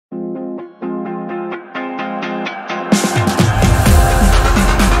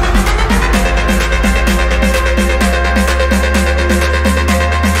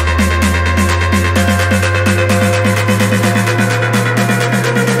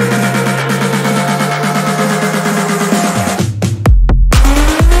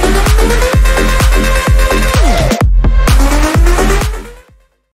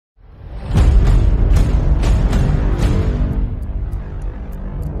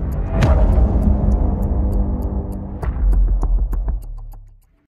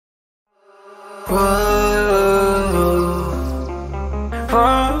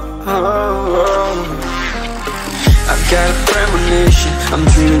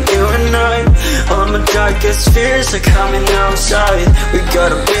biggest fears are coming outside. We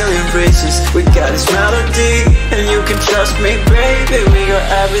got a billion races, we got this melody, and you can trust me, baby, we got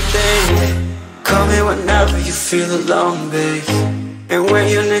everything. Call me whenever you feel alone, babe, and when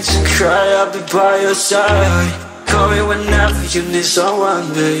you need to cry, I'll be by your side. Call me whenever you need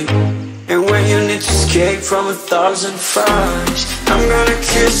someone, babe, and when you need to escape from 1,000 fires. I'm gonna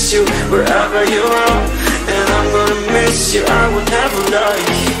kiss you wherever you are, and I'm gonna miss you, I will never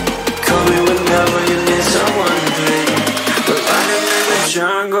lie. Call me whenever you need someone, babe. We're running in the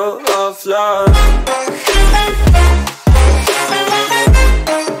jungle of love.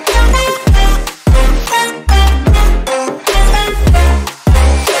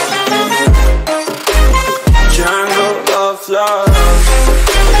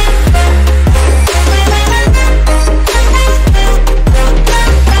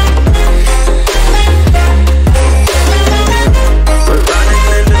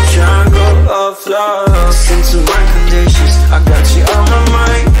 Listen to my conditions, I got you on my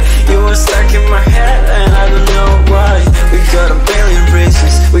mind. You were stuck in my head and I don't know why. We got a billion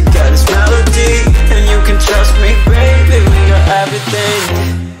races, we got this melody, and you can trust me, baby, we got everything.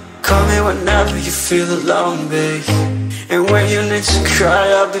 Call me whenever you feel alone, babe, and when you need to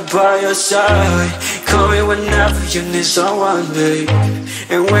cry, I'll be by your side. Call me whenever you need someone, babe,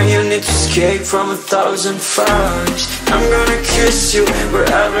 and when you need to escape from 1,000 fires. I'm gonna kiss you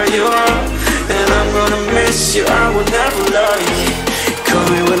wherever you are, and I'm gonna miss you, I will never lie. Call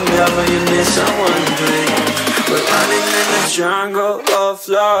me whenever you need someone, babe. We're running in the jungle of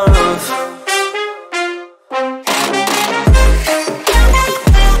love.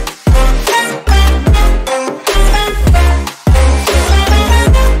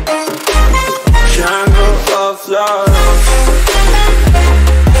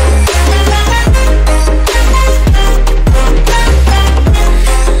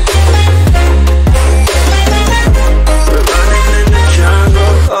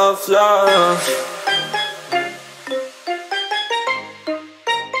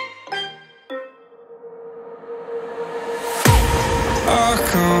 I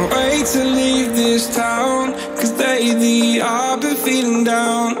can't wait to leave this town, 'cause lately I've been feeling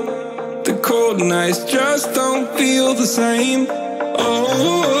down. The cold nights just don't feel the same. Oh,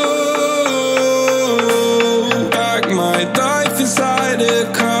 like my life inside a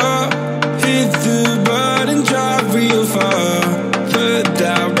car, hit the button, drive real far, but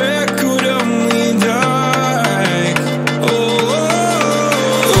that record only die. Oh,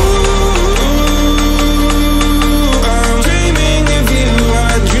 I'm dreaming of you,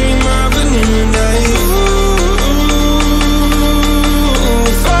 I dream of a new night.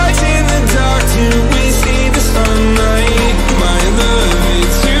 Fight in the dark till we see the sunlight. My love,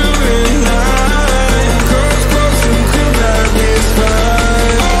 it's you and I. Close, close, and could I this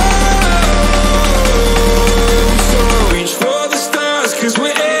fire?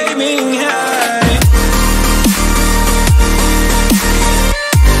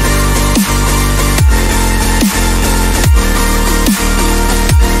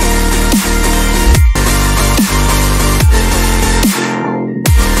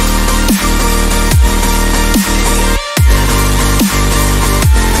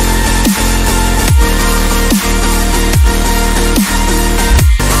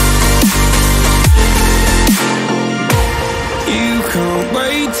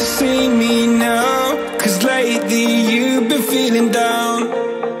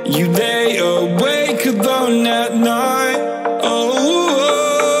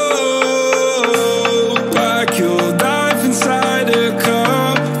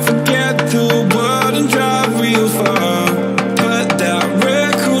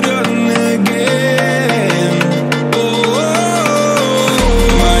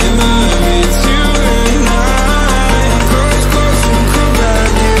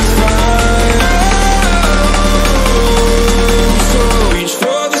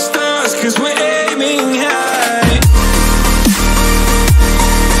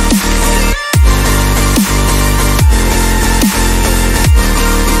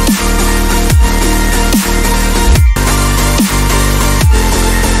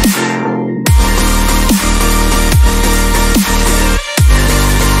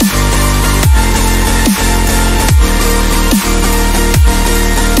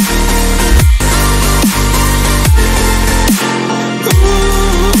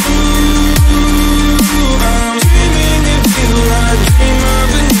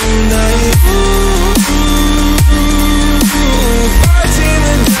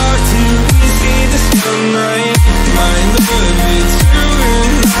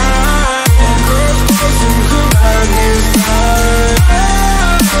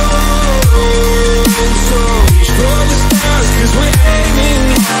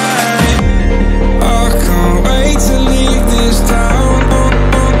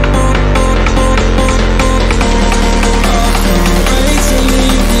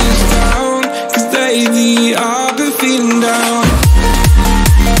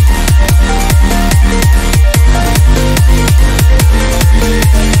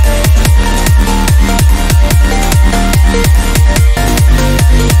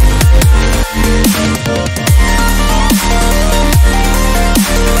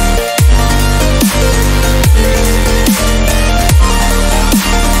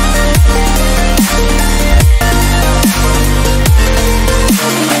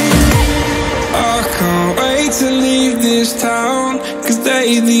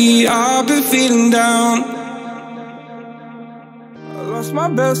 lately I've been feeling down. I lost my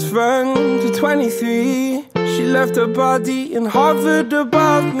best friend to 23. She left her body and hovered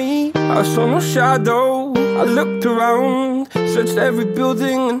above me. I saw no shadow, I looked around, searched every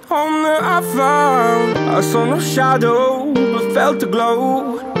building and home that I found. I saw no shadow, but felt a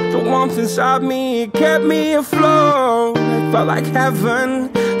glow. The warmth inside me, it kept me afloat. It felt like heaven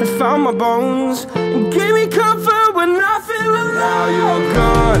had found my bones and gave me comfort when I feel alone. Now you're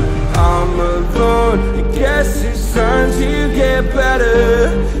gone, I'm alone. I guess it's time to get better.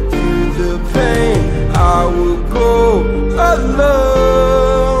 Through the pain, I will go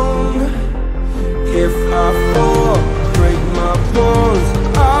alone. If I fall, break my bones,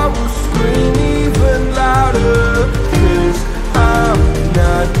 I will scream even louder. 'Cause I'm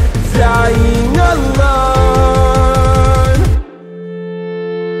not dying alone.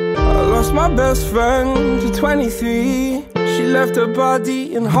 I lost my best friend to 23. She left her body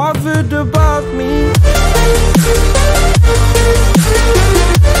and hovered above me.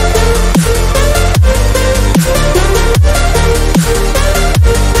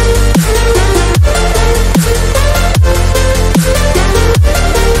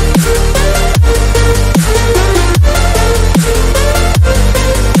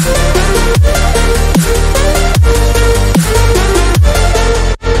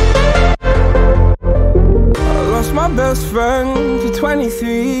 Best friend to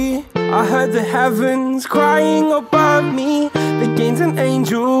 23. I heard the heavens crying above me. They gained an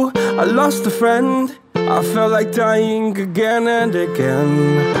angel, I lost a friend. I felt like dying again and again.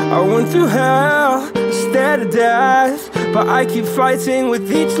 I went through hell, stared at death, but I keep fighting with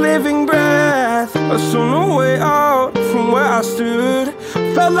each living breath. I saw no way out from where I stood.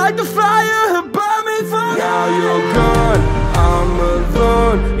 Felt like the fire had burned me through. Now you're gone, I'm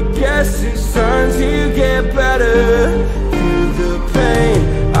alone. I guess it's time to get better. Through the pain,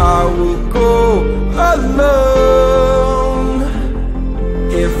 I will go alone.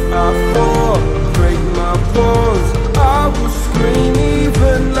 If I fall, break my bones, I will scream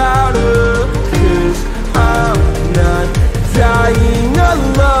even louder. 'Cause I'm not dying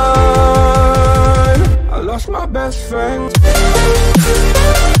alone. I lost my best friend.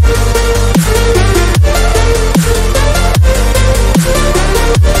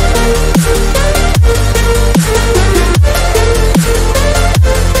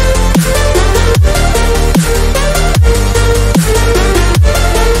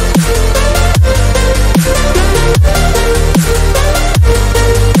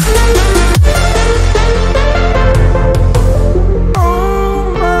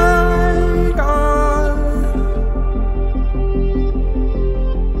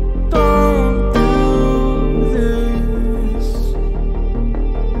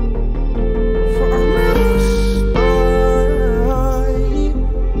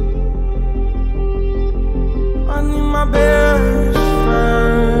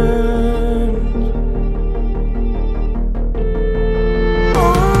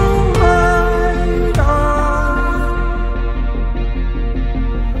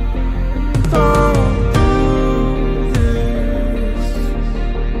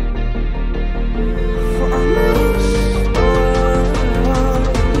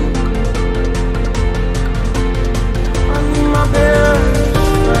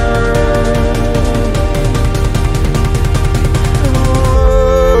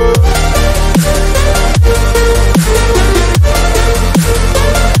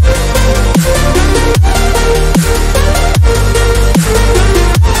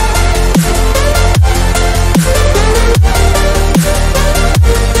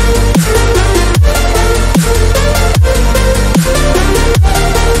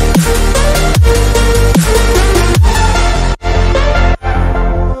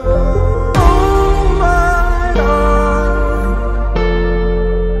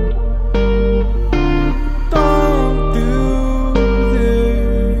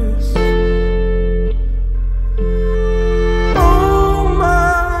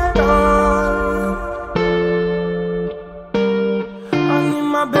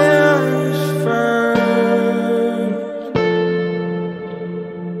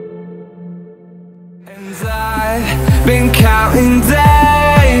 Been counting down